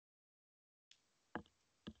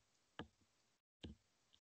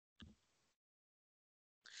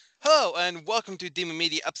Hello and welcome to Demon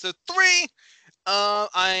Media episode 3. I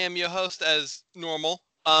am your host as normal,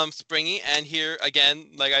 Springy, and here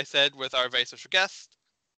again, like I said, with our very special guest.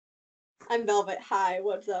 I'm Velvet. Hi,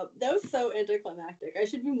 what's up? That was so anticlimactic. I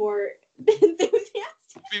should be more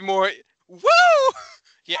enthusiastic. Be more woo!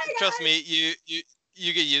 Yeah, trust Hi, me,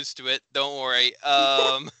 you get used to it. Don't worry.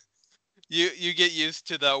 guys. You get used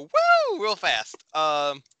to the woo real fast.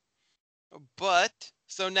 But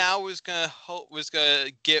so now we're just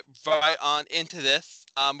gonna get right on into this.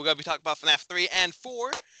 We're gonna be talking about FNAF 3 and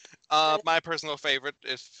 4. My personal favorite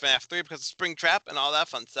is FNAF 3 because of Springtrap and all that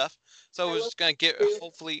fun stuff. So I we're love just gonna get you.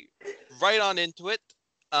 hopefully right on into it.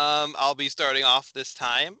 I'll be starting off this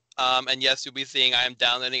time. And yes, you'll be seeing I am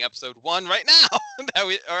downloading episode 1 right now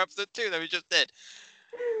or episode 2 that we just did.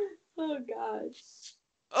 Oh gosh.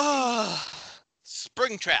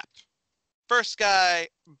 Springtrap. First guy.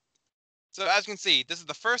 So as you can see, this is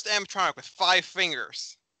the first animatronic with 5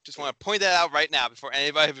 fingers. Just want to point that out right now before I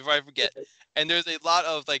forget. And there's a lot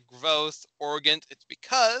of like gross organs. It's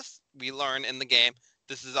because we learn in the game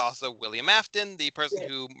this is also William Afton, the person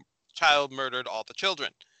who child murdered all the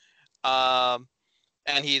children. And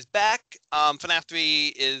he's back. FNAF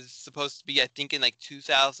 3 is supposed to be, I think, in like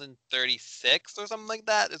 2036 or something like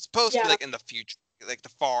that. It's supposed to be like in the future, like the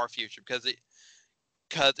far future, because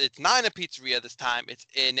it's not in a pizzeria this time. It's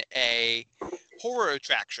in a horror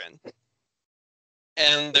attraction.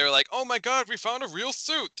 And they're like, oh my god, we found a real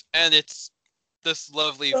suit. And it's this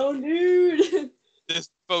lovely... Phone dude. This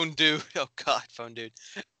phone dude. Oh god, phone dude.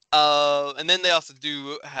 And then they also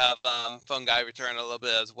do have Phone Guy return a little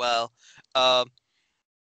bit as well. As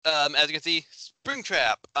you can see,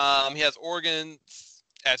 Springtrap. He has organs,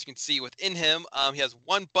 as you can see within him. He has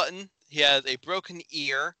one button. He has a broken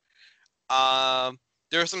ear.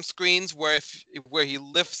 There are some screens where he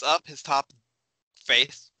lifts up his top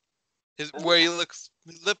face, where he lifts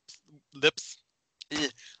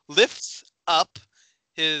up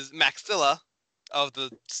his maxilla of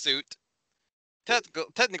the suit.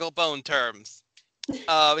 Technical bone terms.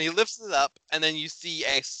 He lifts it up, and then you see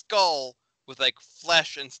a skull with like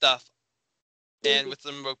flesh and stuff, and with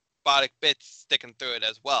some robotic bits sticking through it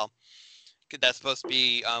as well. That's supposed to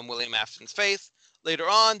be William Afton's face. Later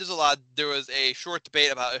on, there was a short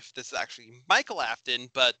debate about if this is actually Michael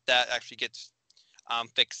Afton, but that actually gets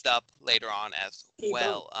fixed up later on as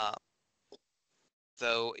well.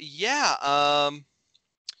 So yeah,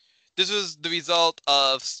 this was the result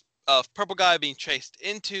of Purple Guy being chased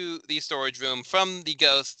into the storage room from the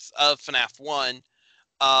ghosts of FNAF 1.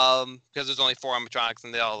 Because there's only 4 animatronics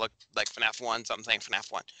and they all look like FNAF 1, so I'm saying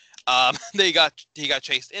FNAF 1. He got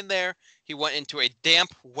chased in there. He went into a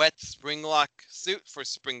damp, wet Springlock suit for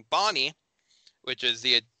Spring Bonnie, which is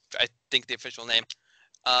I think the official name.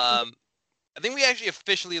 I think we actually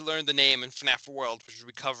officially learned the name in FNAF World, which we'll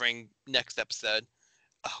be covering next episode.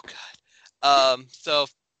 Oh god. So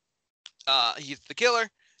he's the killer.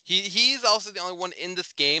 He's also the only one in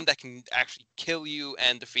this game that can actually kill you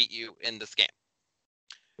and defeat you in this game.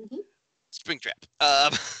 Springtrap.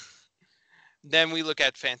 Then we look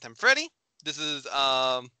at Phantom Freddy. This is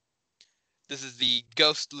the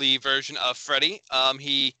ghostly version of Freddy. Oh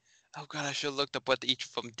god, I should have looked up what each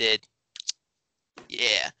of them did.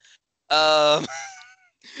 Yeah.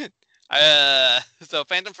 So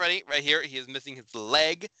Phantom Freddy right here, he is missing his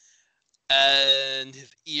leg and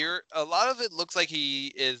his ear. A lot of it looks like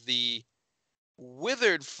he is the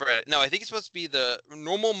withered Freddy. No, I think he's supposed to be the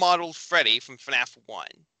normal model Freddy from FNAF 1.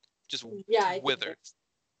 Just withered.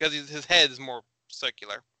 Because his head is more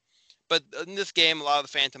circular. But in this game, a lot of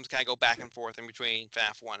the Phantoms kind of go back and forth in between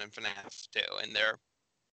FNAF 1 and FNAF 2 in their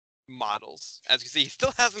models. As you can see, he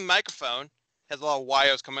still has a microphone. Has a lot of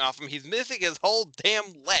wires coming off him. He's missing his whole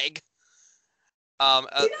damn leg.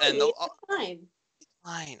 Fine.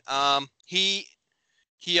 He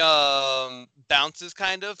bounces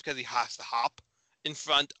kind of because he has to hop in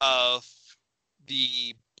front of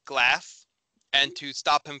the glass, and to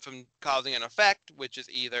stop him from causing an effect, which is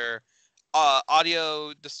either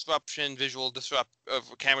audio disruption,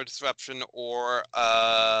 camera disruption, or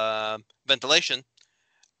ventilation,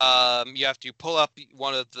 you have to pull up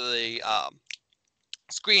one of the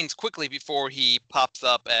screens quickly before he pops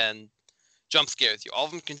up and jump scares you. All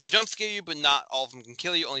of them can jump scare you, but not all of them can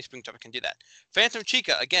kill you. Only Springtrap can do that. Phantom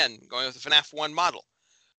Chica, again, going with the FNAF 1 model.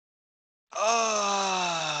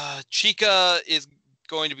 Chica is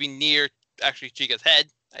going to be near, actually, Chica's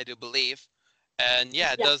head, I do believe. And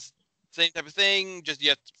yeah, it does the same type of thing, just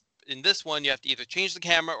in this one, you have to either change the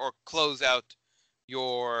camera or close out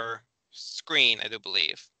your screen, I do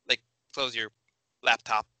believe. Like, close your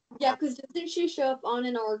laptop. Yeah, because doesn't she show up on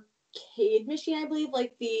an arcade machine, I believe,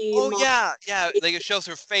 like the Oh yeah, like it shows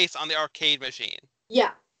her face on the arcade machine.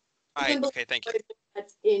 Yeah. Right. Okay, thank you.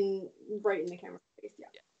 That's right in the camera face. Yeah.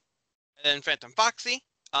 And then Phantom Foxy.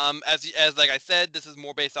 As like I said, this is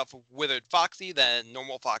more based off of Withered Foxy than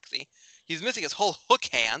normal Foxy. He's missing his whole hook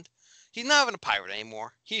hand. He's not even a pirate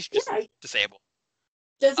anymore. He's just disabled.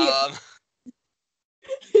 Does he?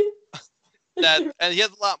 And he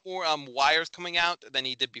has a lot more wires coming out than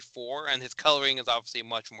he did before, and his coloring is obviously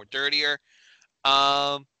much more dirtier.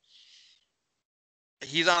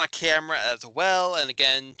 He's on a camera as well, and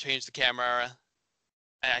again, change the camera.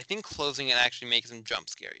 And I think closing it actually makes him jump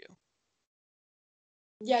scare you.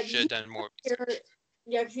 Yeah, should have done more research.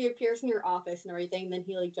 Yeah, because he appears in your office and everything, then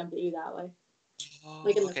he like jumped at you that way. Oh,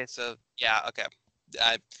 okay, so yeah, okay.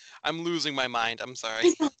 I'm losing my mind. I'm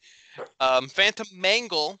sorry. Phantom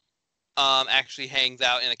Mangle actually hangs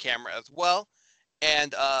out in a camera as well,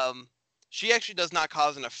 and she actually does not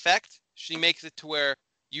cause an effect. She makes it to where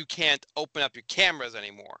you can't open up your cameras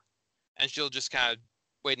anymore, and she'll just kind of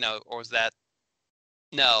wait. No, or is that?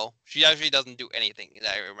 No, she actually doesn't do anything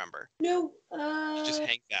that I remember. No, she just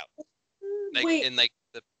hangs out, in like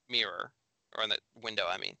the mirror or in the window.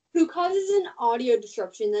 I mean, who causes an audio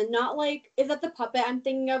disruption? Then not like is that the puppet I'm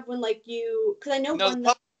thinking of when like you because I know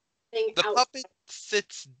the puppet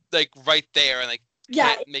sits like right there and like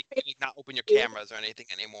can't not open your cameras or anything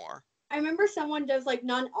anymore. I remember someone does like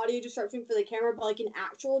not an audio disruption for the camera, but like an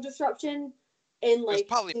actual disruption in like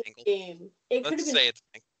probably the game. It could have been. Say it's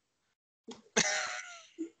Mangle.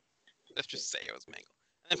 Let's just say it was Mangle.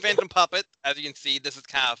 And then Phantom Puppet, as you can see, this is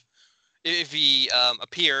kind of if he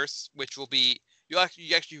appears, which will be you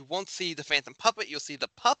actually won't see the Phantom Puppet. You'll see the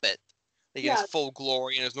puppet, like in his full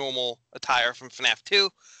glory in his normal attire from FNAF 2.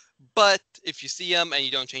 But if you see him and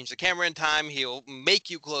you don't change the camera in time, he'll make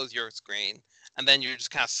you close your screen, and then you're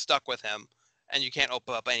just kind of stuck with him, and you can't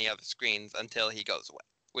open up any other screens until he goes away,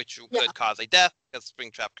 which could cause a death because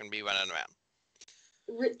Springtrap can be running around.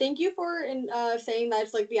 Thank you for saying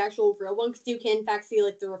that's like the actual real one, because you can in fact see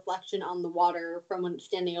like the reflection on the water from when it's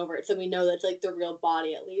standing over it, so we know that's like the real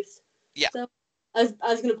body at least. Yeah. So I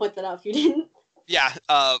was gonna point that out if you didn't. Yeah.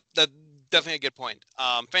 That definitely a good point.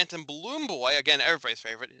 Phantom Balloon Boy, again, everybody's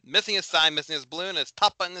favorite. Missing his sign, missing his balloon, his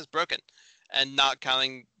top button is broken, and not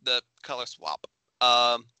counting the color swap.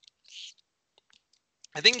 I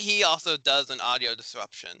think he also does an audio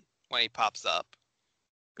disruption when he pops up.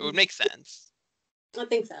 It would make sense. I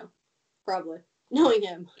think so. Probably. Knowing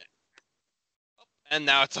him. And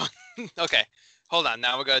now it's on. Okay. Hold on.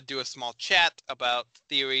 Now we're going to do a small chat about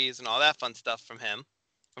theories and all that fun stuff from him.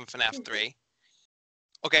 From FNAF 3.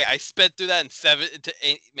 Okay, I sped through that in 7 to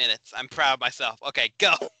 8 minutes. I'm proud of myself. Okay,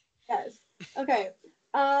 go. Yes. Okay.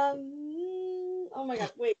 Oh my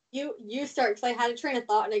god. Wait. You start, because I had a train of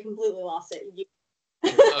thought and I completely lost it.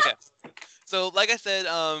 Okay. So, like I said,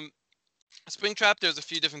 Springtrap, there's a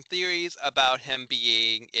few different theories about him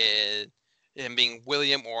being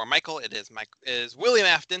William or Michael. It is William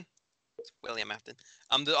Afton. It's William Afton.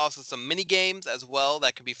 There's also some mini games as well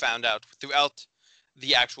that can be found out throughout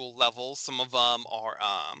the actual levels. Some of them are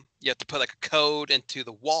you have to put like a code into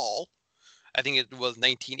the wall. I think it was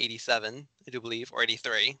 1987, I do believe, or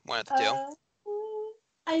 83, one of the two.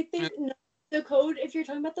 I think the code, if you're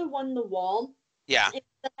talking about the one on the wall, it's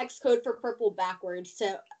the hex code for purple backwards.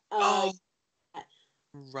 So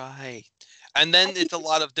right. And then it's a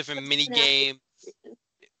lot of different mini games.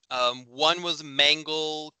 One was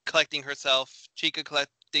Mangle collecting herself, Chica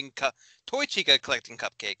collecting Toy Chica collecting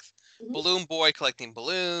cupcakes, Balloon Boy collecting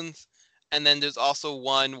balloons, and then there's also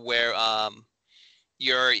one where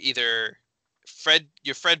you're either Fred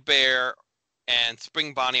Bear and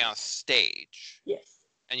Spring Bonnie on stage. Yes.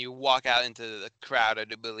 And you walk out into the crowd, I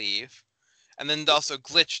do believe. And then there's also a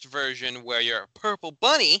glitched version where you're a purple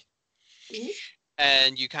bunny,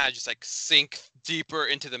 and you kind of just like sink deeper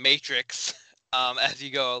into the matrix as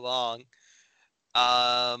you go along.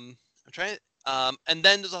 I'm trying. And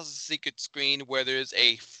then there's also a secret screen where there's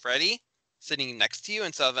a Freddy sitting next to you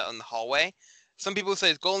instead of in the hallway. Some people say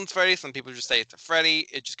it's Golden Freddy. Some people just say it's a Freddy.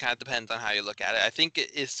 It just kind of depends on how you look at it. I think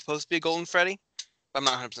it is supposed to be a Golden Freddy, but I'm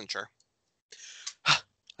not 100% sure.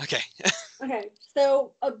 Okay. Okay.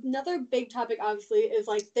 So another big topic, obviously, is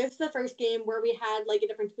like this is the first game where we had like a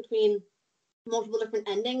difference between multiple different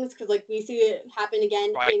endings, because like we see it happen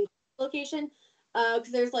again in location.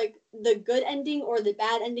 Because there's like the good ending or the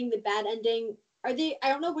bad ending. The bad ending are they? I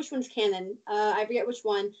don't know which one's canon. I forget which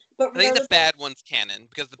one. But I think the bad one's canon,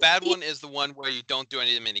 because the bad one is the one where you don't do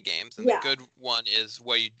any of the mini games, and the good one is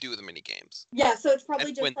where you do the mini games. Yeah. So it's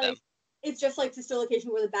probably just like. It's just like the still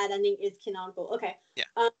location where the bad ending is canonical. Okay. Yeah.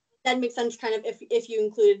 that makes sense kind of if you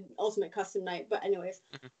included Ultimate Custom Night. But anyways,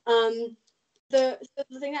 the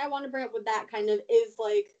thing that I want to bring up with that kind of is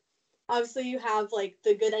like, obviously you have like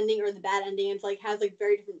the good ending or the bad ending. It's like has like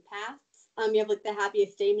very different paths. You have like the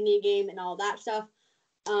happiest day mini game and all that stuff.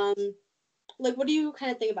 Like, what do you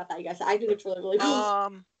kind of think about that, you guys? I think it's really, really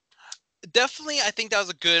cool. Definitely, I think that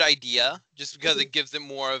was a good idea, just because it gives it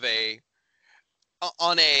more of a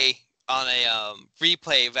on a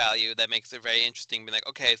replay value that makes it very interesting. Be like,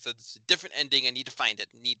 okay, so it's a different ending. I need to find it.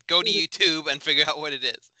 Go to YouTube and figure out what it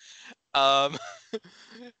is. Because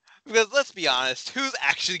let's be honest, who's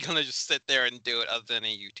actually gonna just sit there and do it other than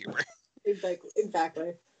a YouTuber?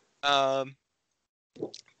 Exactly.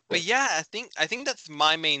 But yeah, I think that's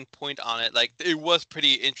my main point on it. Like, it was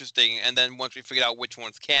pretty interesting, and then once we figured out which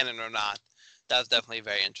one's canon or not, that was definitely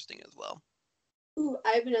very interesting as well. Ooh,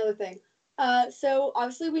 I have another thing. So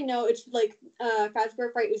obviously we know it's like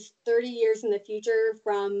Fazbear Fright is 30 years in the future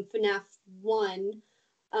from FNAF 1,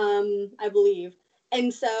 I believe.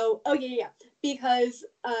 And so, because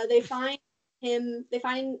they find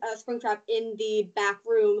Springtrap in the back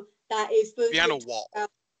room that is supposed behind to a wall.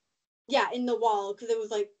 In the wall, because it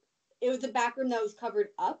was a back room that was covered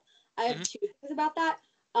up. I have two things about that.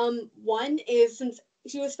 One is, since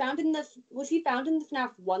he was found in the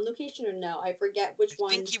FNAF 1 location or no? I forget which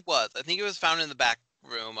one. I think he was. I think he was found in the back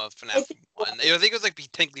room of FNAF 1. I think it was like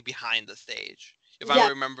technically behind the stage. If I'm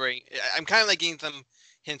remembering, I'm kind of like getting some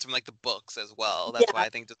hints from like the books as well. That's why I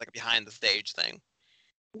think it's like a behind the stage thing.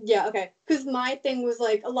 Yeah, okay. Because my thing was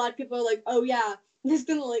like, a lot of people are like, oh yeah, this is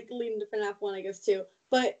gonna like lead into FNAF 1, I guess too.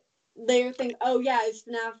 But they think, oh yeah, is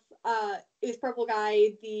FNAF is Purple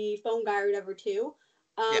Guy the phone guy or whatever too.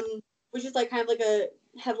 Which is like kind of like a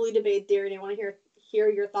heavily debated theory, and I want to hear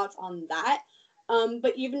your thoughts on that.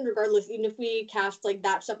 But even regardless, even if we cast like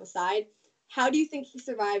that stuff aside, how do you think he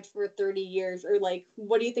survived for 30 years, or like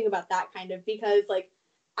what do you think about that kind of? Because like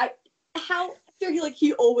how sure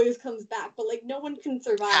he always comes back, but like no one can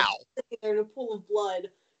survive sitting there in a pool of blood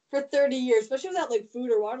for 30 years, especially without like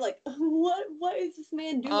food or water. Like what is this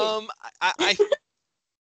man doing? I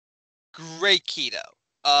great keto.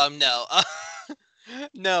 No.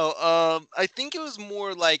 No, I think it was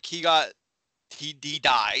more like he died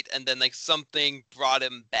and then like something brought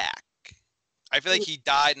him back. I feel like he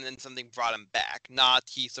died and then something brought him back, not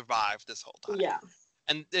he survived this whole time. Yeah.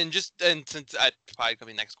 And since I probably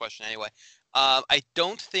gonna be next question anyway, I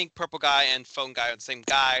don't think Purple Guy and Phone Guy are the same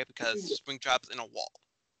guy because Springtrap's in a wall.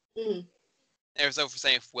 So for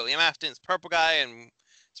saying if William Afton is Purple Guy and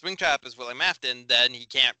Springtrap is William Afton, then he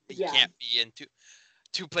can't be in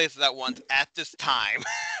two places at once at this time.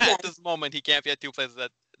 At this moment, he can't be at two places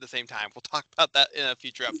at the same time. We'll talk about that in a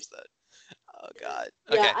future episode. Oh God.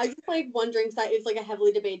 Okay. Yeah, I just like wondering, because that is like a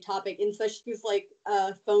heavily debated topic, and especially because like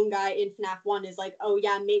Phone Guy in FNAF 1 is like, oh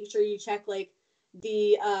yeah, make sure you check like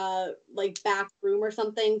the like back room or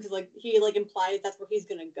something, because like he like implies that's where he's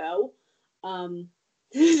gonna go.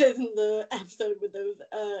 This isn't the episode with those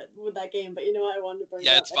with that game, but you know what, I wanted to bring it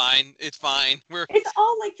up. It's fine. It's fine. It's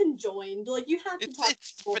all like conjoined. Like you have to talk.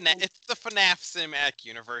 It's the FNAF cinematic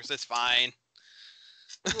universe. It's fine.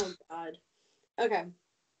 Oh God. Okay.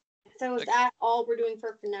 So is that all we're doing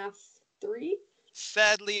for FNAF 3?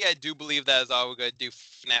 Sadly, I do believe that is all we're going to do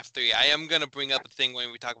for FNAF 3. I am going to bring up a thing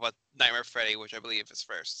when we talk about Nightmare Freddy, which I believe is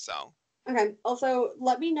first, so. Okay, also,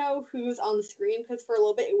 let me know who's on the screen, because for a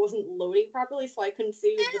little bit it wasn't loading properly, so I couldn't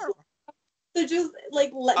see the. So just,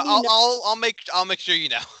 like, let me know. I'll make sure you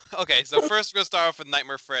know. Okay, so first we're going to start off with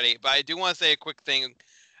Nightmare Freddy, but I do want to say a quick thing.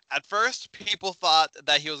 At first, people thought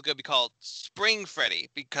that he was going to be called Spring Freddy,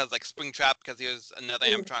 because, like, Springtrap, because he was another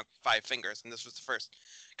animatronic with 5 fingers, and this was the first.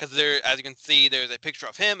 Because there, as you can see, there's a picture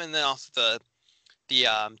of him, and then also the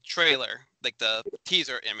trailer, like the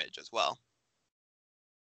teaser image as well.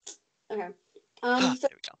 Okay. So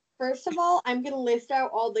first of all, I'm going to list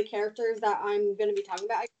out all the characters that I'm going to be talking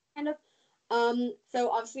about, kind of.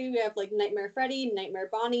 So obviously we have, like, Nightmare Freddy, Nightmare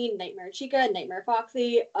Bonnie, Nightmare Chica, Nightmare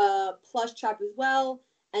Foxy, Plush Trap as well,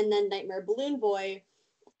 and then Nightmare Balloon Boy,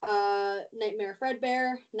 Nightmare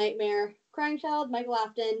Fredbear, Nightmare Crying Child, Michael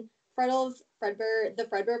Afton, Freddles, Fredbear, the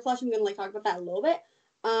Fredbear plush. I'm gonna like talk about that a little bit.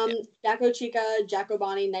 Jacko Chica, Jacko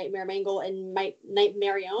Bonnie, Nightmare Mangle, and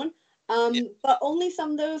Nightmarion. But only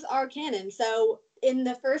some of those are canon. So in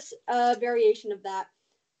the first variation of that,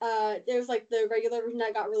 there's like the regular version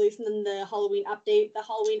that got released, and then the Halloween update. The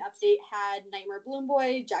Halloween update had Nightmare Balloon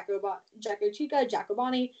Boy, Jacko Chica, Jacko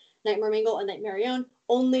Bonnie, Nightmare Mangle, and Nightmarion.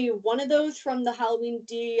 Only one of those from the Halloween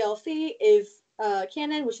DLC is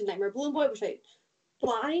canon, which is Nightmare Balloon Boy, which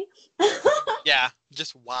why? Yeah,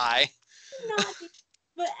 just why?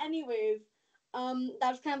 But anyways,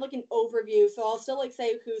 that's kind of like an overview. So I'll still like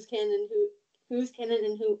say who's canon, who's canon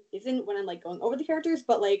and who isn't when I'm like going over the characters,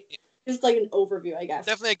 but like just like an overview, I guess.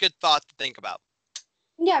 Definitely a good thought to think about.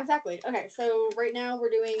 Yeah, exactly. Okay, so right now we're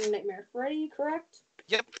doing Nightmare Freddy, correct?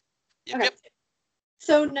 Yep. Okay. Yep.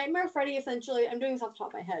 So Nightmare Freddy, essentially, I'm doing this off the top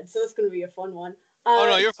of my head, so it's going to be a fun one. Oh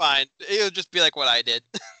no, you're fine. It'll just be like what I did.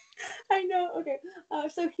 I know. Okay.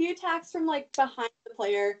 So he attacks from like behind the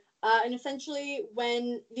player, and essentially,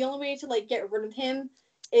 when the only way to like get rid of him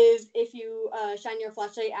is if you shine your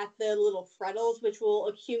flashlight at the little frettles, which will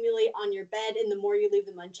accumulate on your bed, and the more you leave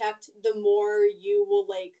them unchecked, the more you will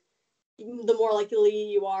like, the more likely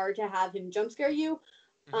you are to have him jump scare you.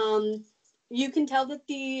 You can tell that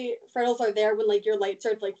the frettles are there when like your light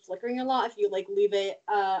starts like flickering a lot if you like leave it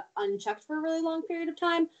unchecked for a really long period of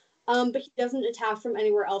time. But he doesn't attack from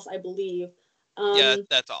anywhere else, I believe. Yeah,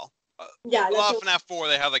 that's all. Yeah, a lot of FNAF 4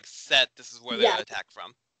 they have like set. This is where they attack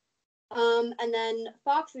from. And then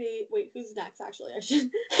Foxy. Wait, who's next? Actually, I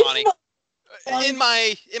should. Bonnie. In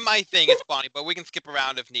my thing, it's Bonnie, but we can skip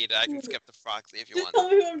around if needed. I can skip the Foxy if you want. Tell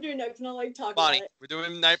me who I'm doing next, and I'll like talk Bonnie. about it. We're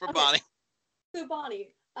doing Sniper Bonnie. So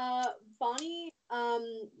Bonnie. Bonnie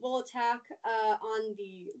will attack on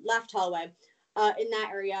the left hallway in that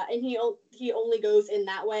area, and he only goes in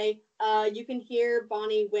that way. You can hear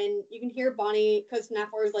Bonnie because FNAF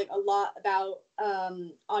 4 is like a lot about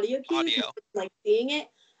audio cues, like seeing it.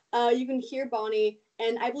 You can hear Bonnie,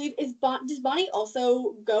 and I believe does Bonnie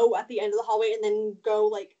also go at the end of the hallway and then go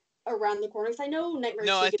like around the corners? I know Nightmare.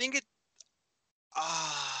 No, I think it.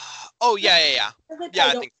 Oh yeah. Yeah,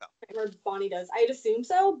 I think so. Nightmare Bonnie does. I'd assume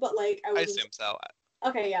so, but like I assume so.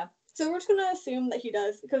 Okay, yeah. So we're just gonna assume that he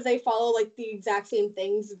does because they follow like the exact same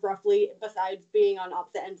things roughly, besides being on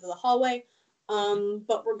opposite ends of the hallway.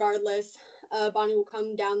 But regardless, Bonnie will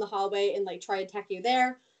come down the hallway and like try to attack you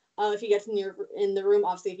there. If he gets in the room,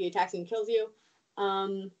 obviously if he attacks and kills you.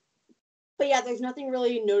 But yeah, there's nothing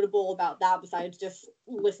really notable about that besides just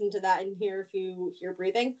listen to that and hear if you hear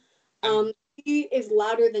breathing. He is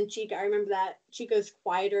louder than Chica. I remember that Chica's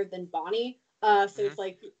quieter than Bonnie, so it's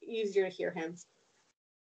like easier to hear him.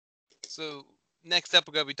 So next up,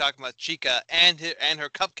 we're gonna be talking about Chica and her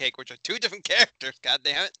cupcake, which are two different characters. God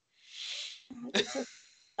damn it!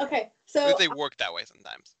 Okay, so they work that way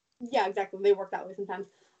sometimes. Yeah, exactly. They work that way sometimes.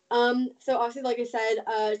 So obviously, like I said,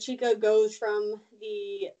 Chica goes from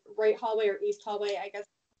the right hallway or east hallway, I guess.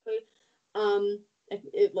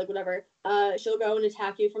 Like whatever. She'll go and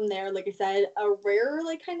attack you from there. Like I said, a rare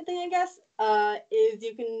like kind of thing, I guess. Is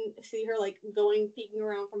you can see her like peeking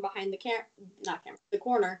around from behind the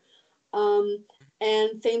corner.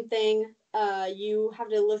 And same thing. You have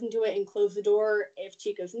to listen to it and close the door if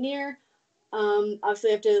Chica's near. Obviously,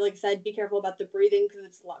 you have to, like I said, be careful about the breathing because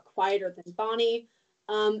it's a lot quieter than Bonnie.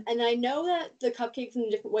 And I know that the cupcake's in a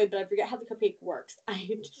different way, but I forget how the cupcake works.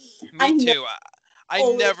 Me too. I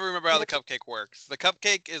never remember how the cupcake works. The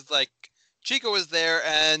cupcake is like Chica was there,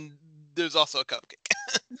 and there's also a cupcake.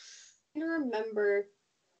 I remember.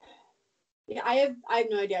 Yeah, I have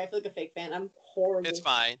no idea. I feel like a fake fan. I'm horrible. It's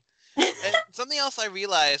fine. And something else I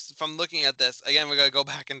realized from looking at this, again, we're gonna go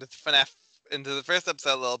back into FNAF into the first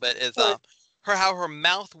episode a little bit, is how her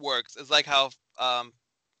mouth works is like how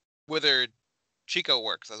withered Chica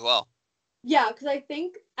works as well. Yeah, because I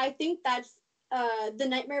think that's the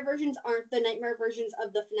Nightmare versions aren't the Nightmare versions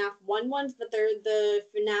of the FNAF 1 ones, but they're the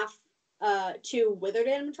FNAF 2 withered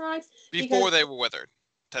animatronics. Before they were withered,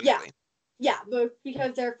 technically. Yeah, but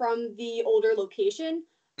because they're from the older location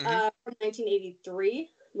from 1983,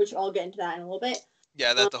 which I'll get into that in a little bit.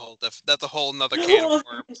 Yeah, that's a whole nother can of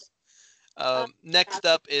worms. Next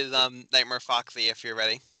up is Nightmare Foxy, if you're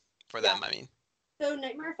ready for them, I mean. So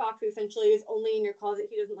Nightmare Foxy essentially is only in your closet.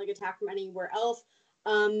 He doesn't like attack from anywhere else.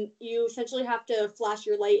 You essentially have to flash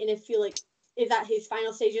your light, and if you like is at his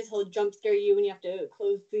final stages, he'll jump scare you and you have to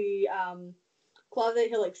close the closet.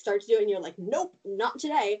 He'll like start to do it and you're like, nope, not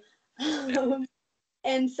today.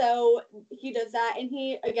 And so he does that, and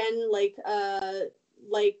he again in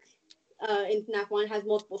FNAF 1 has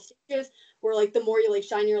multiple stages where like the more you like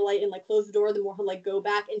shine your light and like close the door, the more he'll like go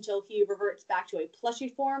back until he reverts back to a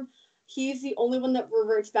plushie form. He's the only one that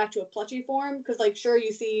reverts back to a plushie form because like sure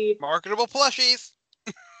you see marketable plushies.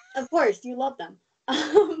 Of course, you love them.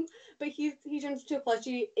 But he turns to a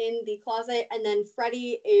plushie in the closet, and then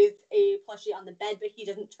Freddy is a plushie on the bed, but he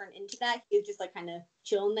doesn't turn into that. He's just like kind of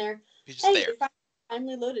chilling there. He's just there. It's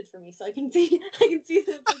finally loaded for me, so I can see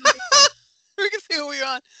the. We can see what we're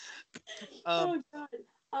on. Oh god.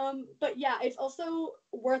 But yeah, it's also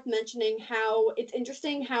worth mentioning how it's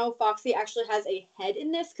interesting how Foxy actually has a head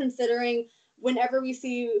in this, considering whenever we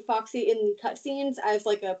see Foxy in cutscenes as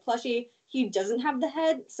like a plushie, he doesn't have the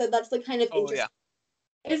head, so that's like kind of interesting. Yeah.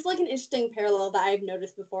 It's like an interesting parallel that I've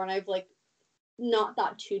noticed before, and I've like not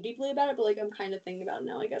thought too deeply about it, but like I'm kind of thinking about it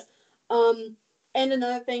now, I guess. And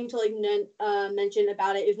another thing to like mention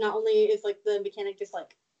about it is not only is like the mechanic just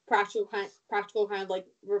like practical kind of like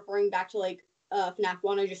referring back to like FNAF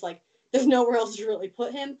 1, or just like there's nowhere else to really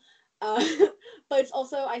put him. But it's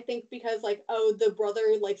also, I think, because like, oh, the brother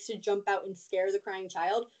likes to jump out and scare the crying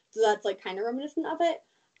child, so that's like kind of reminiscent of it.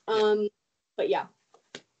 But yeah.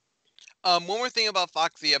 One more thing about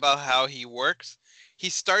Foxy, about how he works. He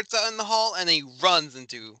starts out in the hall and he runs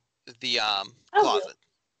into the closet. Really?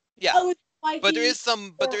 Yeah. Oh, but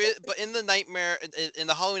in the Nightmare, in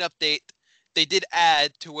the Halloween update, they did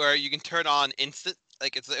add to where you can turn on instant,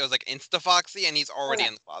 like it was like Insta Foxy, and he's already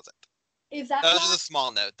in the closet. Is that was just a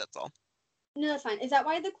small note, that's all. No, that's fine. Is that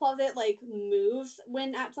why the closet like moves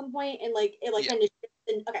when at some point, and like it like kind of shifts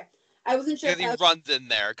in? Okay, I wasn't sure. Because he runs in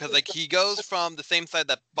there, because like he goes from the same side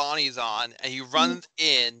that Bonnie's on, and he runs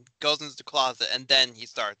in, goes into the closet, and then he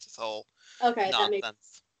starts his whole nonsense. That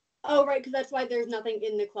makes. Oh, right, because that's why there's nothing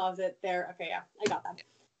in the closet there. Okay, yeah, I got that. Yeah.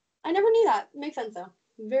 I never knew that. Makes sense though.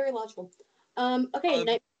 Very logical. Okay,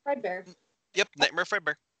 Nightmare Fredbear. Yep, Nightmare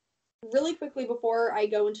Fredbear. Really quickly before I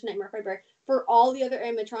go into Nightmare Fredbear, for all the other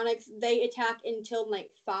animatronics, they attack until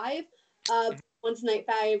night 5. Once night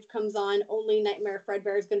 5 comes on, only Nightmare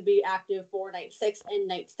Fredbear is going to be active for night 6 and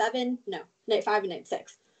night 7. No, night 5 and night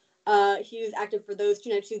 6. He's active for those 2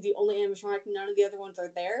 nights. He's the only animatronic. None of the other ones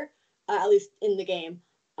are there, at least in the game.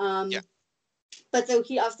 But so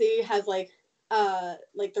he obviously has like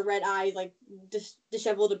the red eyes, like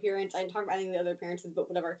disheveled appearance. I didn't talk about any of the other appearances, but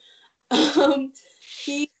whatever.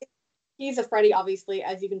 He's a Freddy, obviously,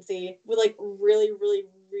 as you can see, with like really, really,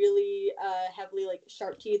 really heavily like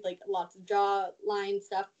sharp teeth, like lots of jaw line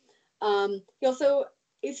stuff. He also,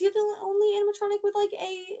 is he the only animatronic with like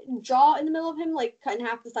a jaw in the middle of him, like cut in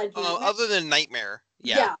half besides Nightmare? Other than Nightmare,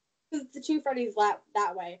 yeah, because the 2 Freddys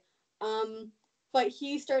that way. But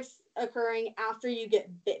he starts occurring after you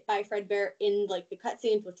get bit by Fredbear in like the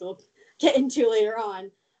cutscenes, which we'll get into later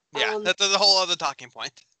on. Yeah, that's a whole other talking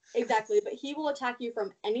point. Exactly, but he will attack you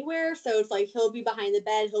from anywhere, so it's like he'll be behind the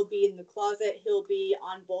bed, he'll be in the closet, he'll be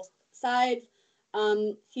on both sides.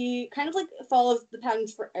 He kind of like follows the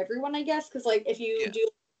patterns for everyone, I guess, because like if you do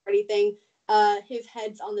anything, his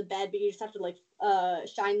head's on the bed, but you just have to like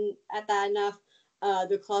shine at that enough.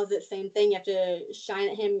 The closet, same thing, you have to shine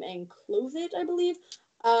at him and close it, I believe.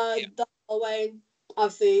 The hallway,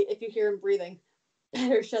 obviously, if you hear him breathing,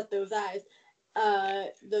 better shut those eyes.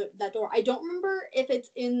 That door. I don't remember if it's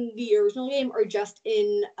in the original game or just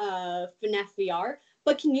in FNAF VR.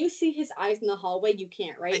 But can you see his eyes in the hallway? You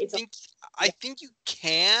can't, right? I think you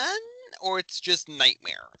can, or it's just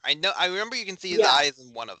Nightmare. I remember you can see his eyes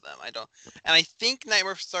in one of them. I don't, and I think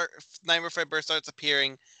Nightmare Fredbear starts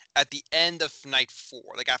appearing at the end of night 4,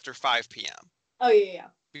 like after 5 p.m. Oh yeah.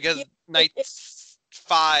 Because night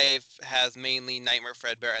 5 has mainly Nightmare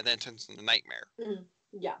Fredbear, and then it turns into Nightmare. Mm-hmm.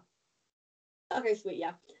 Yeah. Okay, sweet,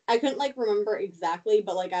 yeah. I couldn't, like, remember exactly,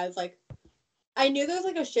 but, like, I was, like... I knew there was,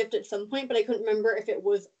 like, a shift at some point, but I couldn't remember if it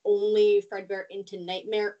was only Fredbear into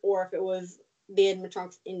Nightmare, or if it was the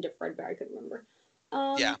animatronics into Fredbear. I couldn't remember.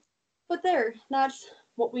 But that's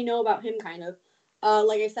what we know about him, kind of.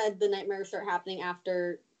 Like I said, the nightmares start happening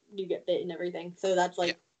after you get bit and everything, so that's,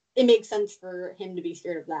 like... It makes sense for him to be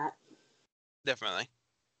scared of that. Definitely.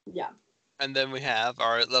 Yeah. And then we have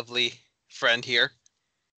our lovely friend here.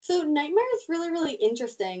 So Nightmare is really, really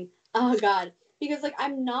interesting. Oh God, because like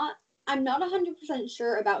I'm not 100%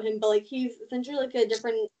 sure about him, but like he's essentially like a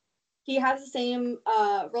different. He has the same,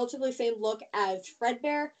 relatively same look as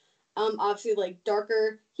Fredbear. Obviously like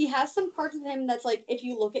darker. He has some parts of him that's like if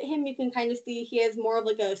you look at him, you can kind of see he has more of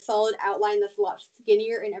like a solid outline that's a lot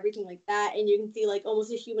skinnier and everything like that, and you can see like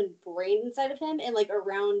almost a human brain inside of him and like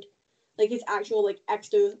around, like his actual like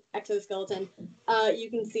exoskeleton. You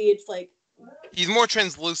can see it's like. He's more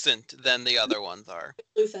translucent than the other ones are.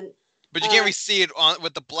 Translucent. But you can't really see it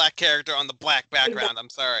with the black character on the black background. Exactly. I'm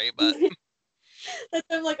sorry, but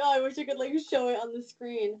I'm like, oh, I wish I could like show it on the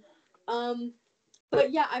screen.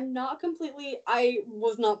 But yeah, I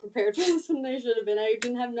was not prepared for this one. I should have been. I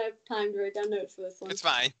didn't have enough time to write down notes for this one. It's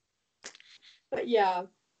fine. But yeah,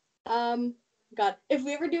 God, if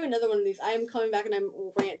we ever do another one of these, I am coming back and I'm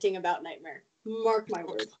ranting about Nightmare. Mark my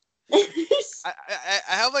words. I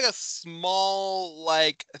have like a small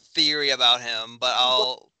like theory about him, but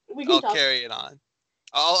I'll carry it on.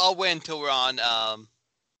 I'll wait until we're on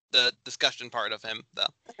the discussion part of him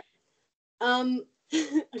though.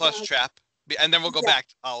 Okay. Plus Trap, And then we'll go back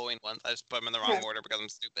to Halloween ones. I just put them in the wrong order because I'm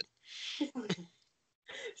stupid.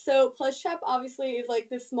 So Plush Trap obviously is like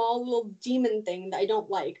this small little demon thing that I don't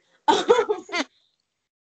like.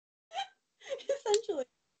 Essentially.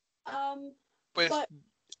 But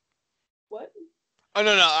what? Oh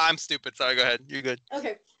no, I'm stupid. Sorry, go ahead. You're good.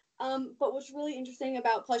 Okay. But what's really interesting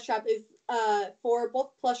about Plush Trap is for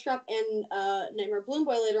both Plush Trap and Nightmare Balloon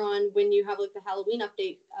Boy later on, when you have like the Halloween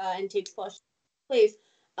update and takes Plush place,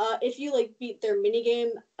 if you like beat their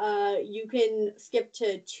minigame, you can skip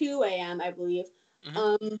to 2 a.m. I believe.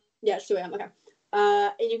 Mm-hmm. Yeah, it's 2 a.m. Okay.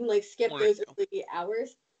 And you can like skip those early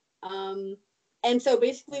hours. And so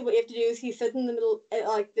basically what you have to do is he sits in the middle, at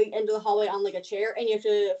like the end of the hallway on like a chair, and you have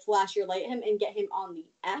to flash your light at him and get him on the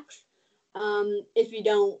X. If you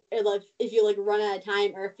don't, if you like run out of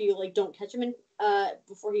time, or if you like don't catch him in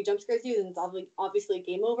before he jump scares you, then it's obviously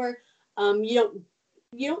game over. You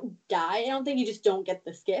don't die. I don't think, you just don't get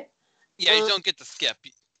the skip. Yeah, you don't get the skip.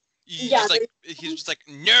 He's just like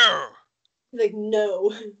no. He's like,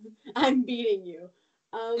 no, I'm beating you.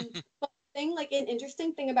 But like an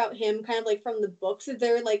interesting thing about him, kind of like from the books, is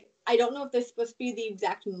they're like, I don't know if this is supposed to be the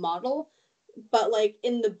exact model, but like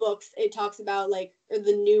in the books it talks about like, or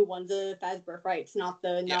the new ones, the Fazbear Frights, not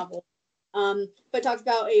the novel, but it talks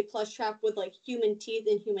about a Plush Trap with like human teeth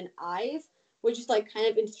and human eyes, which is like kind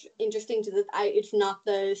of interesting to this. It's not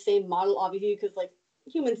the same model obviously, because like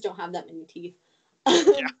humans don't have that many teeth.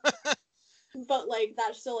 But like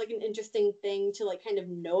that's still like an interesting thing to like kind of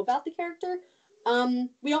know about the character.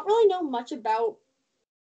 We don't really know much about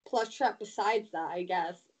Plush Trap besides that, I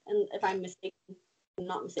guess. And if I'm mistaken, I'm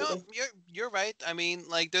not mistaken. No, you're right. I mean,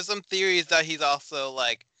 like, there's some theories that he's also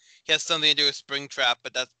like he has something to do with Springtrap,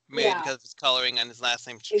 but that's maybe because of his coloring and his last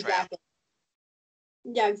name's Trap. Exactly.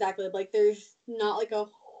 Yeah, exactly. Like, there's not like a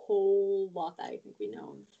whole lot that I think we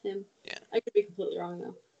know of him. Yeah. I could be completely wrong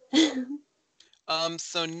though.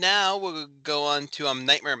 So now we'll go on to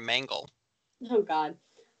Nightmare Mangle. Oh God.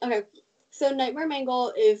 Okay. So Nightmare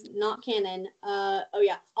Mangle is not canon. Oh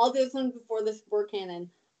yeah, all those ones before this were canon.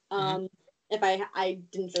 If I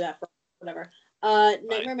didn't say that for whatever.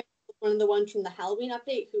 Nightmare Mangle is one of the ones from the Halloween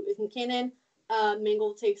update who isn't canon.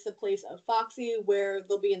 Mangle takes the place of Foxy, where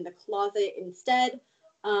they'll be in the closet instead.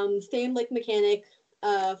 Same like mechanic.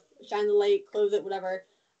 Shine the light, close it, whatever.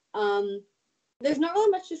 There's not really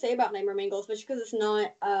much to say about Nightmare Mangle, especially because it's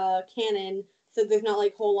not canon, so there's not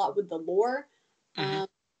like a whole lot with the lore.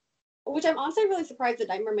 Which I'm honestly really surprised that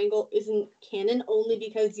Nightmare Mangle isn't canon, only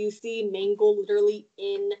because you see Mangle literally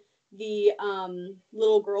in the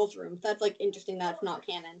little girl's room. So that's like interesting that it's not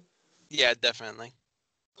canon. Yeah, definitely.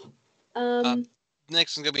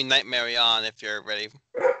 Next one's gonna be Nightmare On, if you're ready.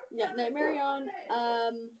 Yeah, Nightmare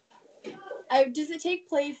On. Does it take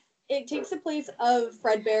place? It takes the place of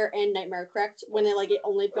Fredbear and Nightmare, correct? When it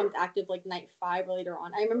only becomes active like night 5 or later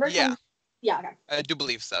on. I remember. Yeah. Yeah. Okay. I do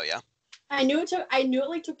believe so. Yeah. I knew it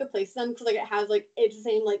like took the place of them because like it has like it's the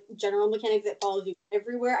same like general mechanics that follows you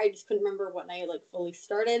everywhere. I just couldn't remember what night it like fully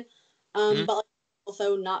started. But like,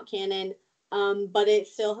 also not canon. But it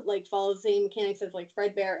still like follows the same mechanics as like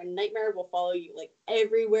Fredbear and Nightmare will follow you like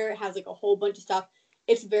everywhere. It has like a whole bunch of stuff.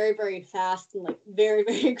 It's very, very fast and like very,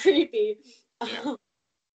 very creepy. Yeah.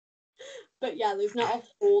 But yeah, there's not a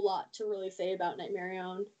whole lot to really say about Nightmare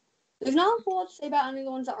On. There's not a whole lot to say about any of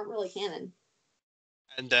the ones that aren't really canon.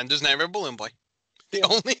 And then there's Nightmare Balloon Boy, the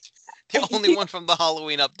only one from the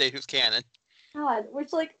Halloween update who's canon. God,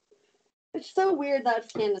 which like, it's so weird that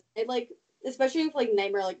it's canon. It like, especially if like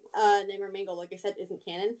Nightmare Mangle, like I said, isn't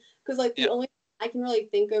canon, because like the only I can really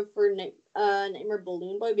think of for Nightmare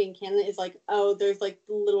Balloon Boy being canon is like, oh, there's like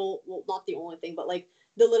the little, well, not the only thing, but like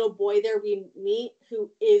the little boy there we meet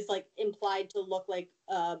who is like implied to look like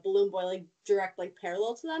Balloon Boy, like direct like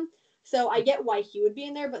parallel to them. So I get why he would be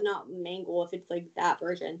in there, but not Mangle if it's like that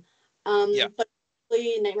version. But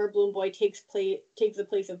Nightmare Balloon Boy takes the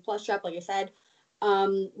place of Plush Trap, like I said.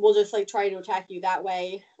 We'll just like try to attack you that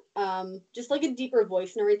way. Just like a deeper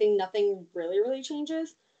voice and everything. Nothing really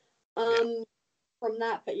changes from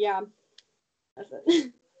that, but yeah, that's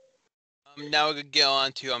it. Now we're gonna go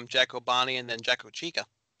on to Jacko Bonnie and then Jacko Chica.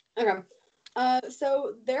 Okay.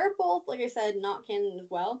 So they're both, like I said, not canon as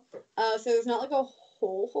well. So there's not like a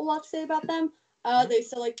whole lot to say about them. They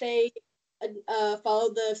still like they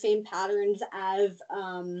follow the same patterns as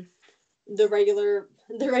the regular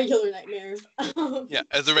nightmares.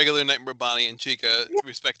 As the regular Nightmare Bonnie and Chica,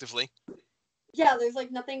 respectively. Yeah, there's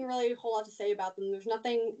like nothing really a whole lot to say about them. There's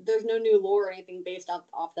no new lore or anything based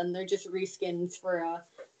off them. They're just reskins for a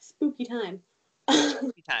spooky time.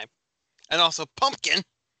 Spooky time. And also Pumpkin.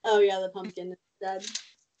 Oh yeah, the pumpkin is dead.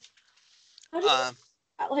 How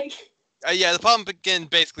did like Yeah, the pumpkin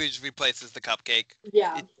basically just replaces the cupcake.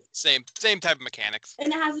 Yeah. Same type of mechanics.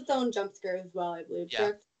 And it has its own jump scare as well, I believe. Yeah.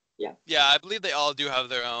 Correct? Yeah. Yeah, I believe they all do have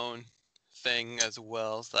their own thing as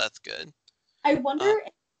well, so that's good. I wonder.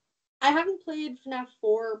 I haven't played FNAF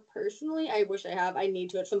 4 personally. I wish I have. I need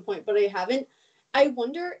to at some point, but I haven't. I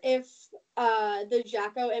wonder if the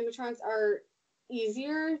Jacko animatronics are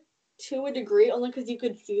easier to a degree, only because you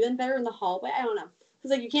could see them better in the hallway. I don't know.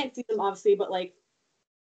 Because, like, you can't see them, obviously, but, like,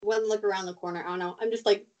 when look around the corner, I don't know. I'm just,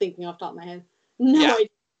 like, thinking off the top of my head. No idea.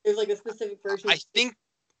 There's, like, a specific version. I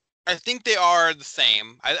think they are the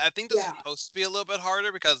same. I think they're Yeah. supposed to be a little bit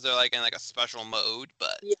harder because they're, like, in, like, a special mode,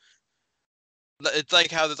 but... Yeah. It's like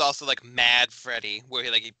how there's also, like, Mad Freddy, where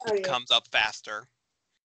he comes up faster.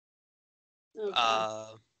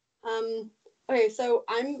 Okay. Okay, so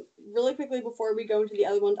I'm really quickly before we go into the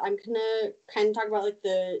other ones, I'm gonna kind of talk about like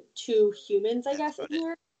the two humans, I guess, in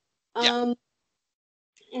here. Yeah.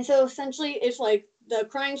 And so essentially, it's like the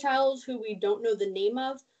crying child who we don't know the name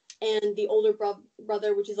of, and the older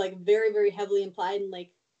brother, which is like very, very heavily implied, and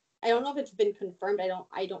like I don't know if it's been confirmed. I don't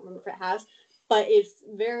remember if it has, but it's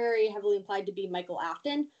very, very heavily implied to be Michael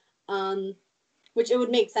Afton. Which it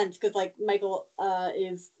would make sense because like Michael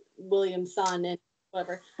is William's son and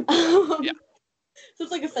whatever. Yeah. So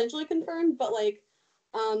it's like essentially confirmed, but like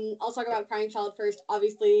I'll talk about Crying Child first.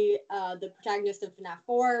 Obviously, the protagonist of FNAF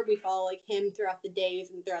 4, we follow like him throughout the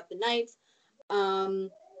days and throughout the nights.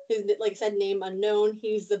 His, like I said, name unknown.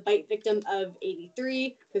 He's the bite victim of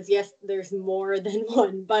 83 because yes, there's more than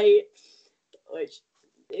one bite, which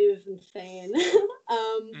is insane.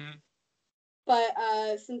 But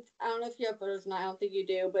since I don't know if you have photos or not, I don't think you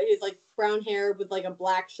do. But he's like brown hair with like a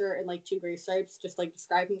black shirt and like two gray stripes, just like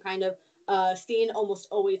describe him kind of. Seen almost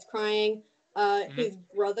always crying. His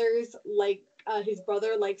brothers like his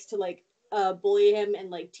brother likes to like bully him and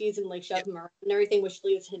like tease him, like shove him around and everything, which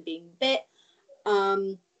leaves him being bit.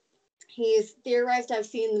 He's theorized to have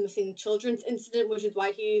seen the missing children's incident, which is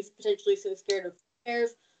why he's potentially so scared of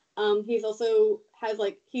bears. He's also has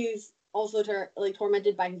like he's also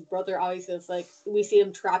tormented by his brother. Obviously, it's like we see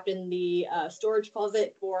him trapped in the storage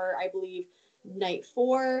closet for I believe night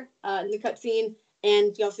 4 in the cutscene,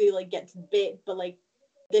 and he also like gets bit, but like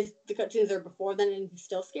the cutscenes are before then, and he's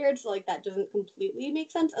still scared. So like that doesn't completely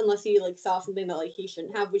make sense unless he like saw something that like he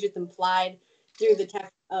shouldn't have, which is implied through the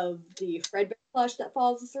text of the Fredbear plush that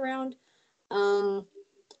follows us around.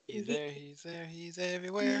 He's there, he's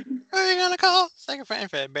everywhere. Who are you gonna call? Second friend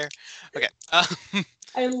Fredbear. Okay.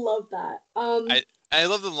 I love that. I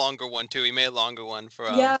love the longer one too. He made a longer one for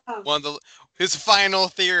one of his final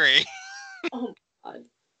theory. Oh my god.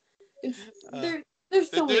 There's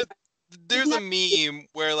so many. There's a meme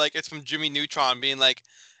where like it's from Jimmy Neutron being like,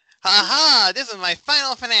 haha, this is my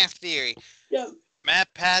final FNAF theory. Yeah.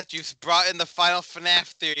 Matt Pat, you've brought in the final FNAF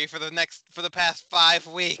theory for the past 5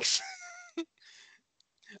 weeks.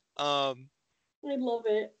 I love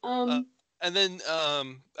it. And then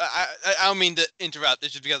I don't mean to interrupt.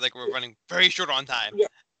 It's just because like we're running very short on time. Yeah.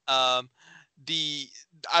 I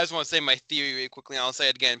just want to say my theory really quickly, and I'll say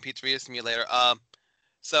it again. Pizzeria Simulator.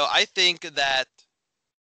 So I think that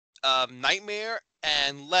Nightmare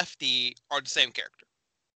and Lefty are the same character.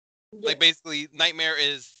 Yes. Like basically, Nightmare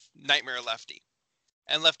is Nightmare Lefty,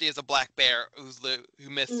 and Lefty is a black bear who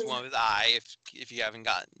missed one of his eye. If you haven't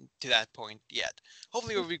gotten to that point yet,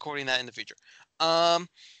 hopefully we're recording that in the future. And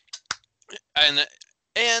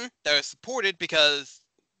they're supported because,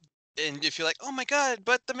 and if you're like, oh my god,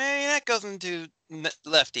 but the marionette goes into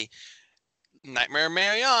Lefty, Nightmare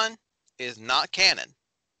Marion is not canon.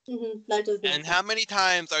 That does. And how many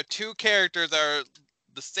times are two characters are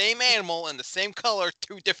the same animal and the same color,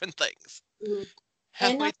 two different things?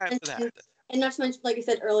 How many times does that happen? And not to mention, like I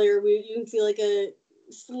said earlier, you can see like a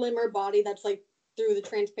slimmer body that's like through the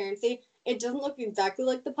transparency. It doesn't look exactly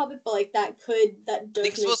like the puppet, but like that does. I think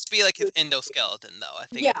it's supposed to be like his endoskeleton, though. I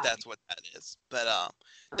think that's what that is. But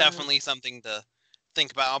definitely something to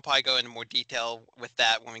think about. I'll probably go into more detail with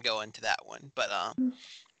that when we go into that one. But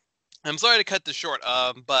I'm sorry to cut this short.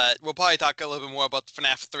 But we'll probably talk a little bit more about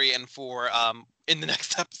FNAF 3 and 4 in the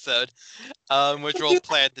next episode, which we'll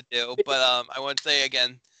plan to do. But I want to say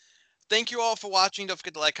again, thank you all for watching. Don't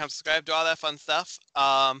forget to like, comment, subscribe, do all that fun stuff.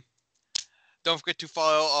 Don't forget to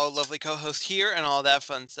follow our lovely co-host here and all that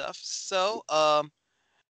fun stuff. So,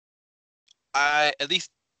 I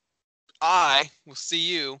will see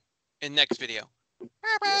you in next video.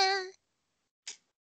 Bye bye.